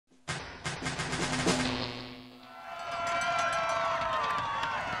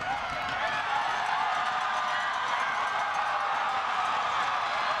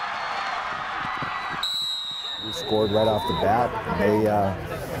We scored right off the bat.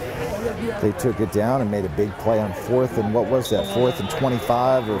 They took it down and made a big play on 4th and what was that? 4th and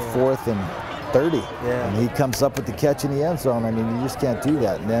 25 or 4th and 30. Yeah. And he comes up with the catch in the end zone. I mean, you just can't do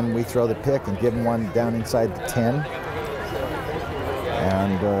that. And then we throw the pick and give him one down inside the 10.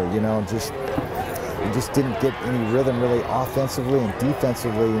 And you know, we just didn't get any rhythm really offensively and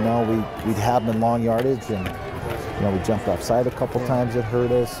defensively. You know, we'd have them in long yardage, and you know, we jumped offside a couple times that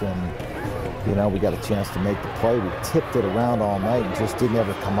hurt us, and you know, we got a chance to make the play. We tipped it around all night and just didn't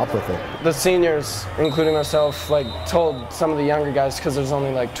ever come up with it. The seniors, including myself, like told some of the younger guys, because there's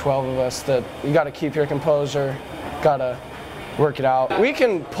only like 12 of us, that you got to keep your composure, got to work it out. We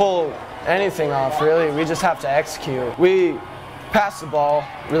can pull anything off, really. We just have to execute. We passed the ball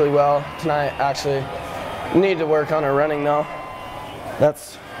really well tonight, actually. Need to work on our running, though.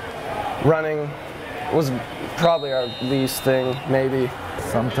 Running was probably our least thing, maybe.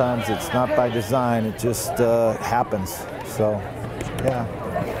 Sometimes it's not by design, it just happens. So, yeah,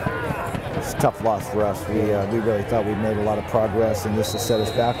 it's a tough loss for us. We really thought we made a lot of progress, and this has set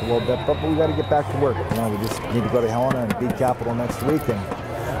us back a little bit, but we got to get back to work. You know, we just need to go to Helena and beat Capital next week and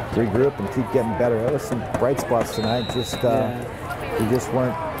regroup and keep getting better. There were some bright spots tonight, we just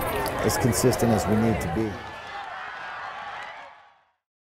weren't as consistent as we need to be.